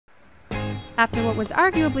After what was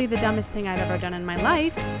arguably the dumbest thing I've ever done in my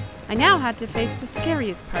life, I now had to face the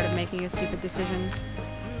scariest part of making a stupid decision.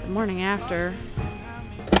 The morning after.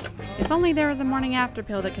 If only there was a morning after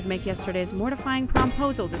pill that could make yesterday's mortifying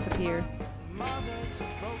prom-posal disappear.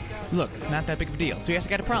 Look, it's not that big of a deal, so yes,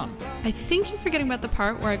 I got a prom. I think you're forgetting about the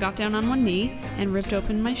part where I got down on one knee and ripped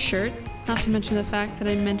open my shirt, not to mention the fact that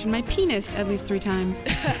I mentioned my penis at least 3 times.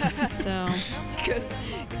 So...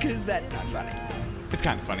 Cause that's not funny. It's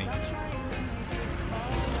kind of funny.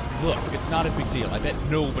 Look, it's not a big deal. I bet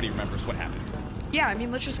nobody remembers what happened. Yeah, I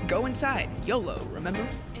mean, let's just go inside. YOLO, remember?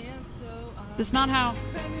 That's not how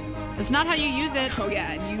you use it. Oh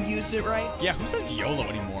yeah, and you used it right? Yeah, who says YOLO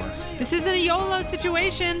anymore? This isn't a YOLO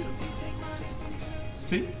situation.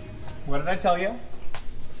 See? What did I tell you?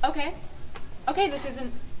 Okay, this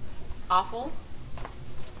isn't awful.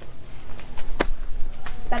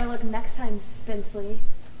 Better luck next time, Spenceley.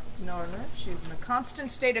 No, she's in a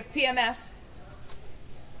constant state of PMS.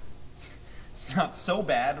 It's not so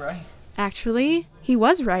bad, right? Actually, he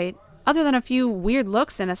was right. Other than a few weird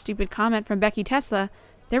looks and a stupid comment from Becky Tesla,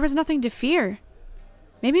 there was nothing to fear.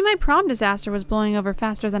 Maybe my prom disaster was blowing over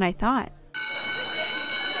faster than I thought.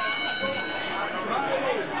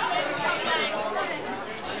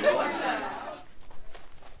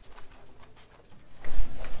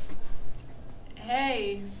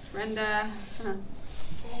 Hey, Brenda.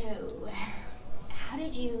 So, how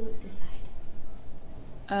did you decide?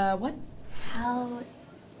 What? How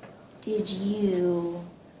did you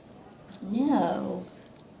know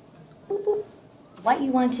what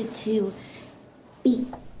you wanted to be?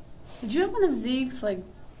 Did you have one of Zeke's,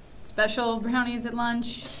 special brownies at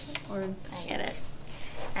lunch? Or...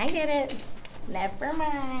 I get it. Never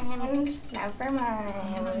mind.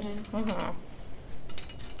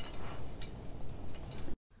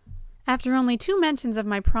 After only 2 mentions of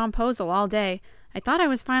my prom-posal all day, I thought I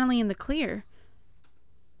was finally in the clear.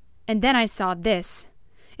 And then I saw this.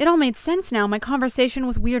 It all made sense now. My conversation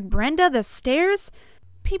with weird Brenda, the stairs.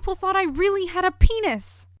 People thought I really had a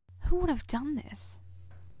penis. Who would have done this?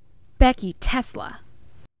 Becky Tesla.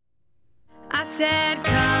 I said,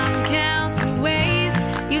 come count the ways.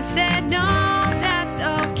 You said, no, that's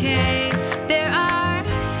okay. There are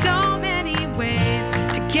so many ways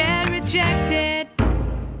to get rejected.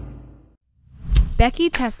 Becky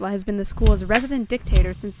Tesla has been the school's resident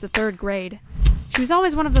dictator since the 3rd grade. She was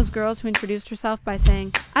always one of those girls who introduced herself by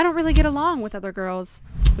saying, I don't really get along with other girls,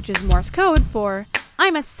 which is Morse code for,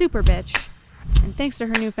 I'm a super bitch. And thanks to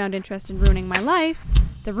her newfound interest in ruining my life,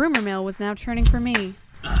 the rumor mill was now churning for me.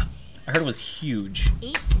 I heard it was huge.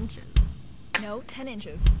 8 inches. No, 10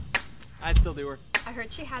 inches. I'd still do her. I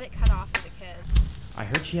heard she had it cut off as a kid. I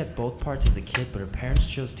heard she had both parts as a kid, but her parents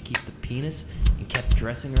chose to keep the penis and kept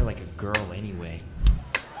dressing her like a girl anyway.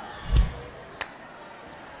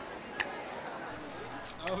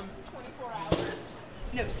 24 hours.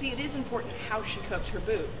 No, see, it is important how she cooks her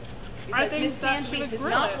boob. I think Miss that she Sandbeast would is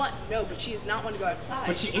grill not it. one. No, but she is not one to go outside.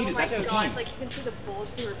 But she ate it. That's Oh my the god, point. it's like you can see the bulge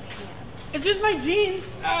through her pants. It's just my jeans.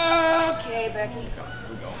 Okay, Becky. We go.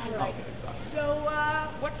 Right. So,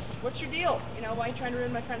 what's your deal? You know, why are you trying to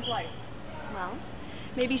ruin my friend's life? Well,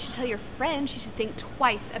 maybe you should tell your friend she should think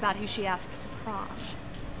twice about who she asks to prom.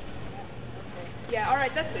 Yeah,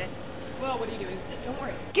 alright, that's it. Well, what are you doing? Don't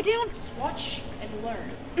worry. Get down. Just watch and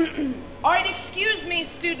learn. Alright, excuse me,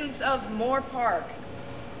 students of Moore Park.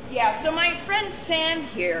 Yeah, so my friend Sam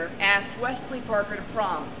here asked Wesley Parker to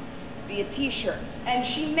prom via t-shirt, and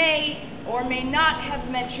she may or may not have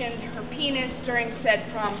mentioned her penis during said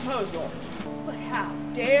promposal. But how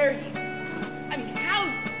dare you? I mean,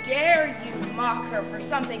 how dare you mock her for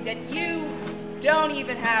something that you don't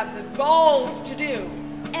even have the balls to do?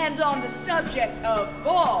 And on the subject of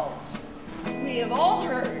balls, we have all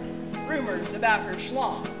heard rumors about her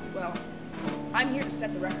schlong. Well, I'm here to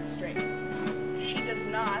set the record straight. She does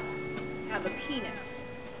not have a penis.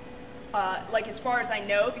 As far as I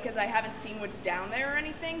know, because I haven't seen what's down there or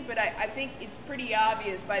anything, but I think it's pretty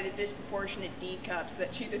obvious by the disproportionate D cups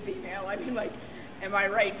that she's a female. I mean, am I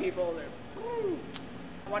right, people?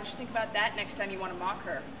 Why don't you think about that next time you want to mock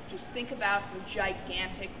her? Just think about her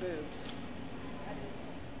gigantic boobs.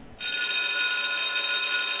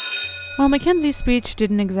 While Mackenzie's speech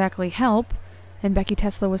didn't exactly help, and Becky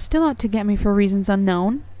Tesla was still out to get me for reasons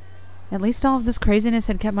unknown, at least all of this craziness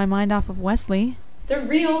had kept my mind off of Wesley. They're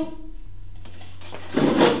real.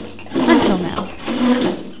 Until now.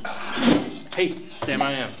 Hey, Sam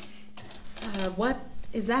I am. What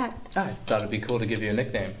is that? I thought it'd be cool to give you a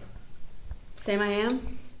nickname. Sam I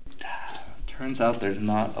am? Turns out there's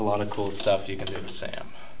not a lot of cool stuff you can do with Sam.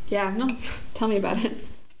 Yeah, no, tell me about it.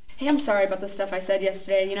 Hey, I'm sorry about the stuff I said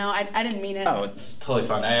yesterday. You know, I didn't mean it. Oh, it's totally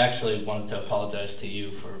fine. I actually wanted to apologize to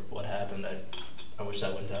you for what happened. I wish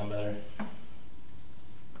that went down better.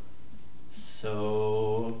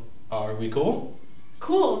 So, are we cool?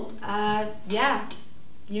 Cool. Yeah.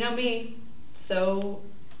 You know me. So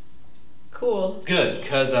cool. Good,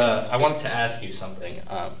 because I wanted to ask you something.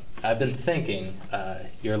 I've been thinking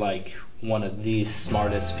you're like one of the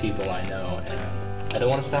smartest people I know, and I don't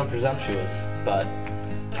want to sound presumptuous, but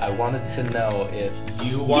I wanted to know if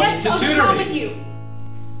you wanted to tutor I'll me. with you.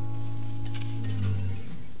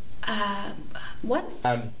 What?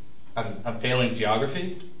 I'm failing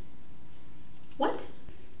geography. What?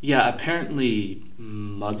 Yeah, apparently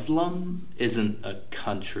Muslim isn't a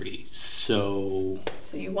country, so...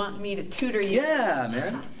 So you want me to tutor you? Yeah,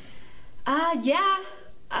 man. Yeah.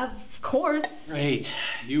 Of course. Great,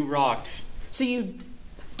 you rock. So you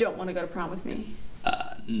don't want to go to prom with me?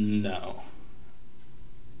 No.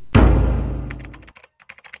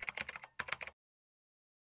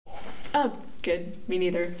 Oh, good. Me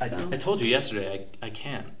neither, so. I told you yesterday I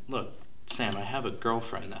can't. Look, Sam, I have a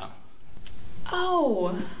girlfriend now.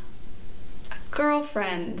 Oh, a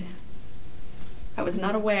girlfriend. I was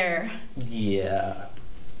not aware. Yeah.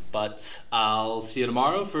 But I'll see you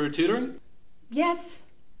tomorrow for tutoring? Yes,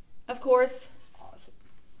 of course. Awesome.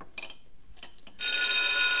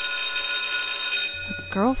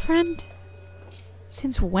 Girlfriend?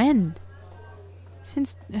 Since when?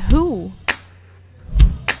 Since who?